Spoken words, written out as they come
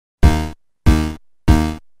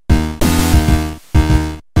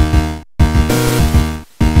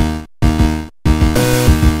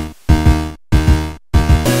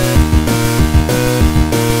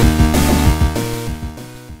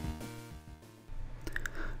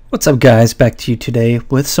What's up, guys? Back to you today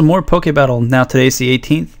with some more PokeBattle. Now today's the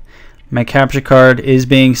 18th. My capture card is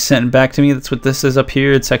being sent back to me. That's what this is up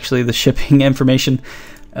here. It's actually the shipping information.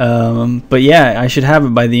 But yeah, I should have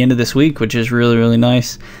it by the end of this week, which is really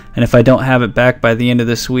nice. And if I don't have it back by the end of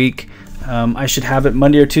this week, I should have it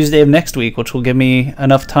Monday or Tuesday of next week, which will give me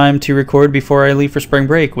enough time to record before I leave for spring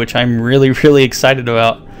break, which I'm really excited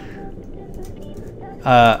about.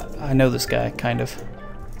 I know this guy, kind of.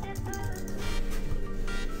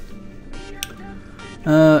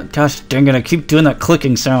 Gosh dang it, I keep doing that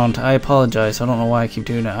clicking sound. I apologize. I don't know why I keep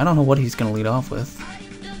doing it. I don't know what he's gonna lead off with.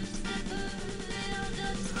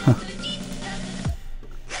 Huh.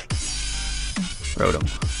 Rotom.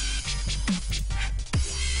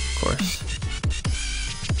 Of course.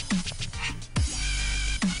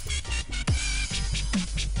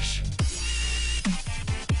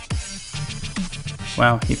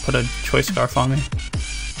 Wow, he put a choice scarf on me.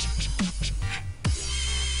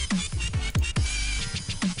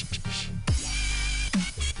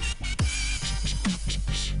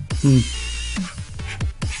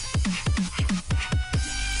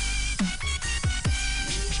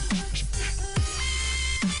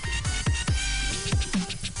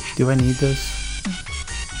 Do I need this?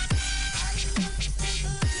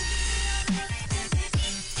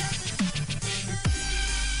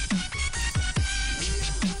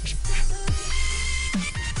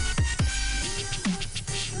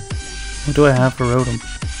 What do I have for Rotom?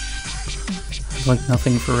 I have like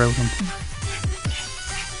nothing for Rotom.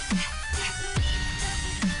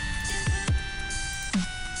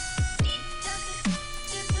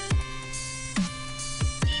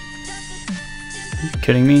 Are you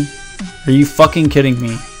kidding me? Are you fucking kidding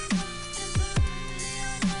me?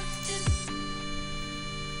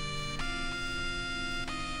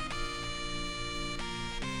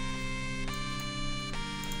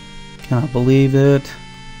 Cannot believe it.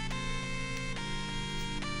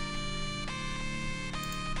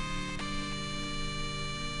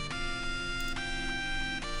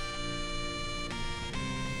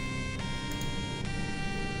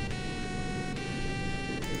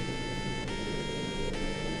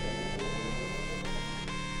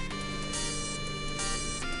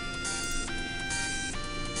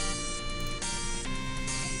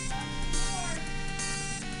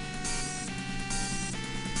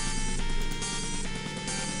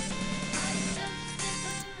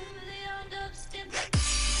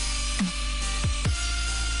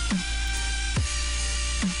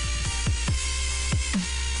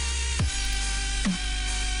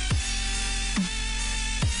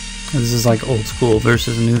 This is like old school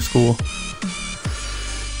versus new school.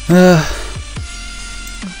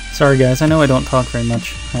 Sorry guys, I know I don't talk very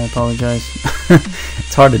much. I apologize.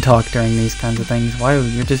 It's hard to talk during these kinds of things. Why?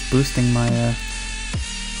 You're just boosting my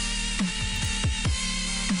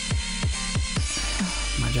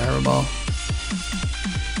my gyro ball.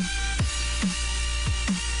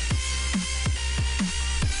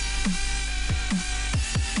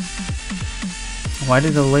 Why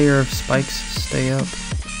did the layer of spikes stay up?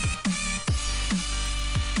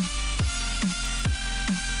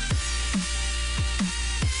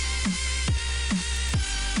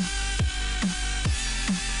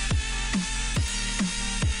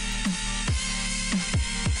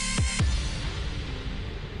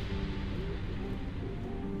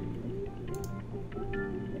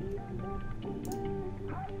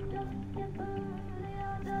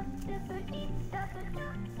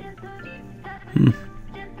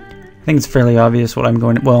 I think it's fairly obvious what I'm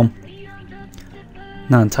going to, well,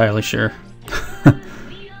 not entirely sure.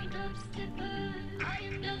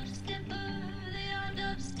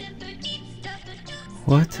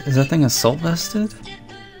 What? Is that thing assault vested?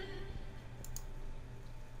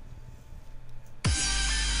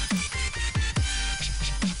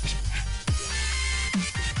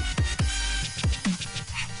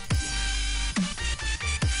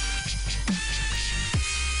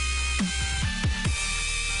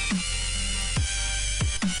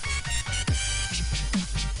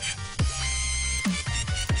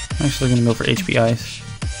 I'm actually gonna go for HP Ice.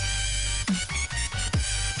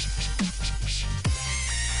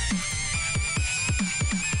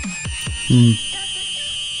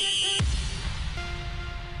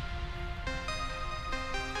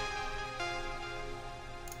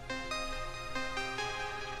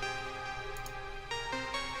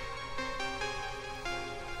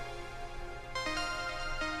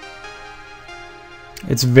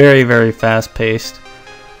 It's very fast paced.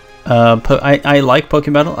 I like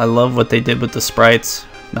PokeBattle. I love what they did with the sprites.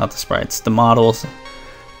 Not the sprites, the models.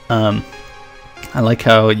 I like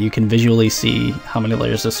how you can visually see how many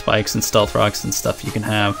layers of spikes and stealth rocks and stuff you can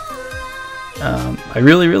have. I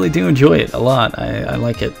really do enjoy it a lot. I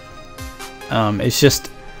like it. It's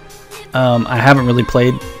just I haven't really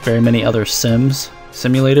played very many other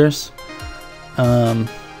simulators,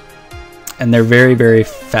 and they're very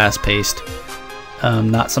fast-paced.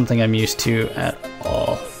 Not something I'm used to at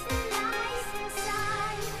all.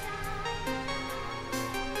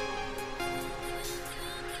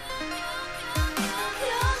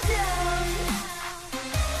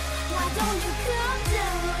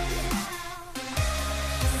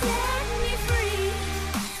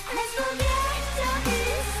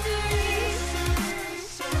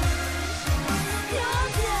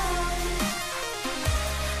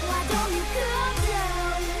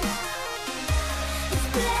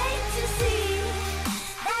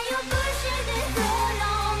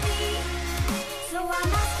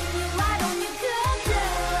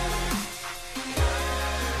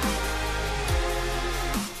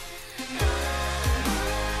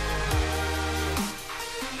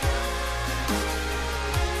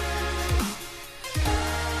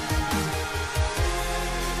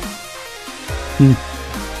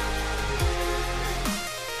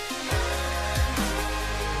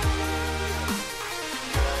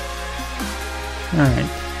 Alright.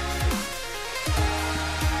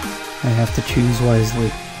 I have to choose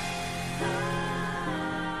wisely.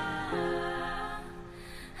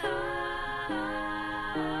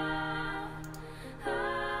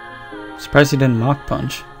 Surprised he didn't Mach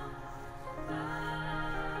Punch.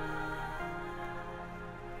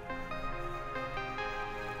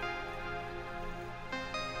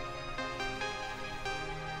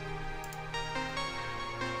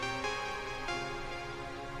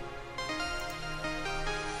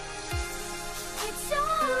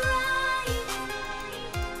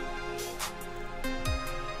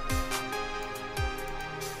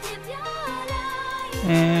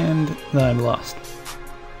 And then I've lost.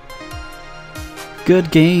 Good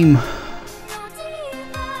game.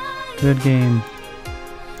 Good game.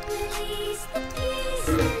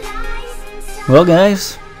 Well,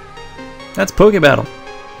 guys, that's PokeBattle.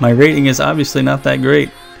 My rating is obviously not that great.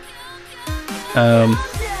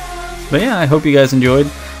 But yeah, I hope you guys enjoyed.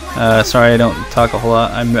 Sorry I don't talk a whole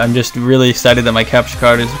lot. I'm just really excited that my capture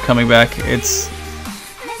card is coming back. It's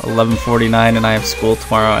 11:49 and I have school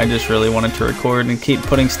tomorrow. I just really wanted to record and keep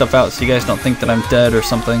putting stuff out so you guys don't think that I'm dead or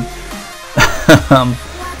something.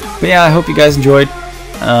 But yeah, I hope you guys enjoyed.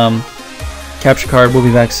 Capture card will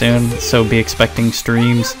be back soon, so be expecting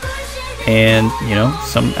streams and, you know,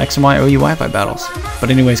 some X and Y OU Wi-Fi battles. But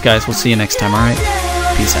anyways, guys, we'll see you next time, alright?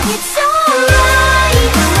 Peace out.